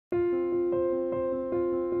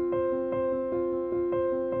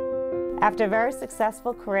After a very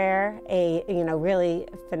successful career, a really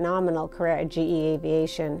phenomenal career at GE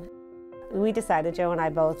Aviation, we decided, Joe and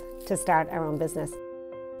I both, to start our own business.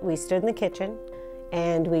 We stood in the kitchen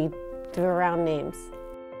and we threw around names.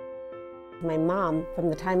 My mom,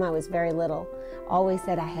 from the time I was very little, always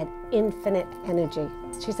said I had infinite energy.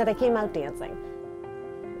 She said I came out dancing,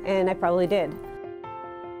 and I probably did.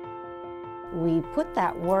 We put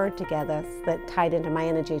that word together that tied into my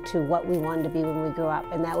energy to what we wanted to be when we grew up,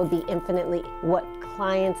 and that would be infinitely what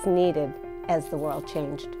clients needed as the world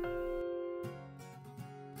changed.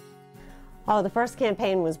 Oh, the first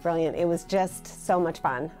campaign was brilliant. It was just so much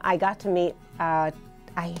fun. I got to meet, I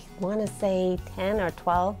want to say 10 or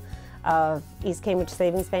 12 of East Cambridge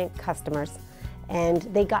Savings Bank customers, and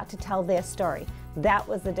they got to tell their story. That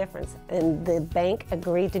was the difference, and the bank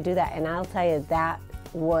agreed to do that, and I'll tell you, that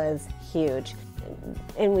was huge.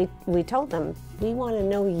 And we told them, we want to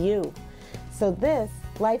know you. So this,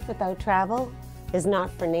 Life Without Travel, is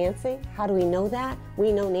not for Nancy. How do we know that?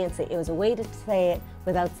 We know Nancy. It was a way to say it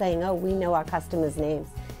without saying, oh, we know our customers' names.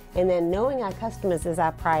 And then knowing our customers is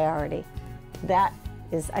our priority. That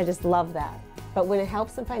is, I just love that. But when it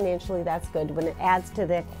helps them financially, that's good. When it adds to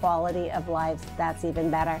their quality of lives, that's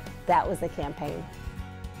even better. That was the campaign.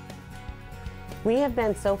 We have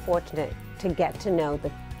been so fortunate to get to know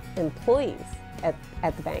the employees at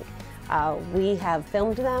the bank. We have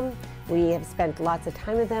filmed them, we have spent lots of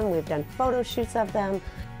time with them, we've done photo shoots of them,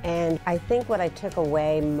 and I think what I took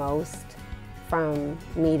away most from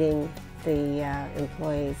meeting the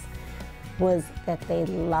employees was that they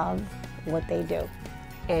love what they do.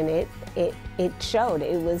 And it showed.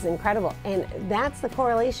 It was incredible. And that's the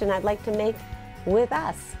correlation I'd like to make with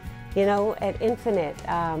us, at Infinite.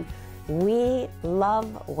 We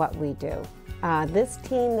love what we do. This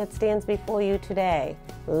team that stands before you today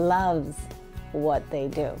loves what they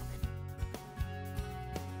do.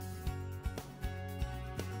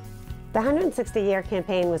 The 160-year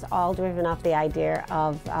campaign was all driven off the idea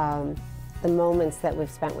of the moments that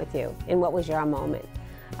we've spent with you, and what was your moment.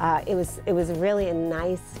 It was really a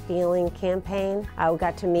nice feeling campaign. I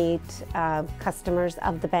got to meet customers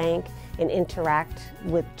of the bank and interact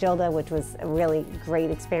with Gilda, which was a really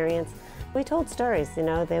great experience. We told stories,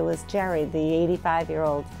 there was Jerry, the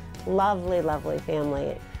 85-year-old, lovely, lovely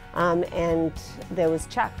family, and there was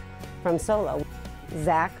Chuck from Solo.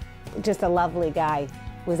 Zach, just a lovely guy,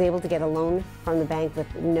 was able to get a loan from the bank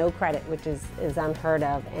with no credit, which is unheard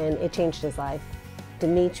of, and it changed his life.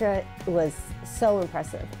 Demetra was so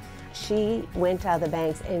impressive. She went to other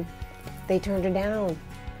banks and they turned her down.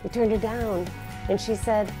 They turned her down. And she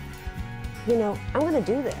said, I'm going to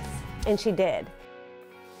do this. And she did.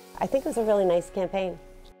 I think it was a really nice campaign.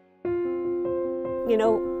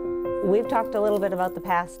 We've talked a little bit about the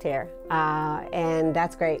past here, and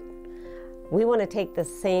that's great. We want to take the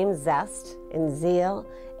same zest and zeal,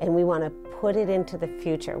 and we want to put it into the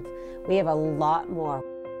future. We have a lot more.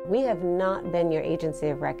 We have not been your agency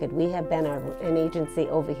of record. We have been an agency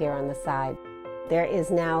over here on the side. There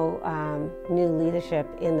is now new leadership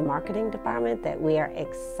in the marketing department that we are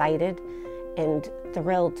excited and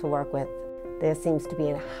thrilled to work with. There seems to be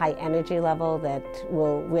a high energy level that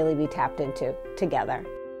will really be tapped into together.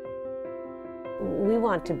 We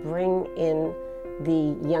want to bring in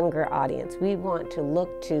the younger audience. We want to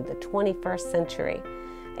look to the 21st century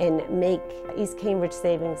and make East Cambridge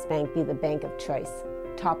Savings Bank be the bank of choice,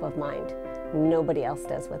 top of mind. Nobody else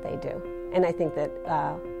does what they do. And I think that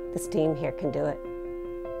this team here can do it.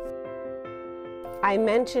 I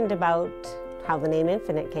mentioned about how the name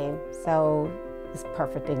Infinite came, so it's a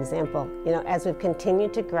perfect example. As we've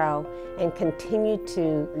continued to grow and continue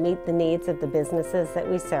to meet the needs of the businesses that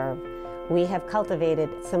we serve, we have cultivated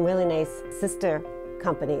some really nice sister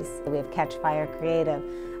companies. We have Catch Fire Creative,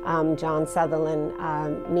 John Sutherland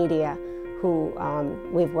Media, who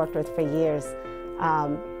we've worked with for years.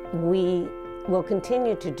 We will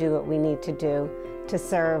continue to do what we need to do to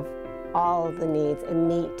serve all the needs and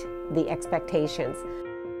meet the expectations.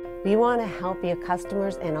 We want to help your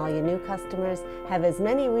customers and all your new customers have as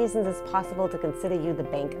many reasons as possible to consider you the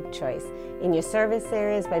bank of choice in your service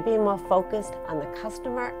areas by being more focused on the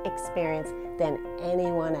customer experience than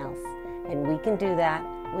anyone else. And we can do that.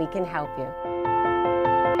 We can help you.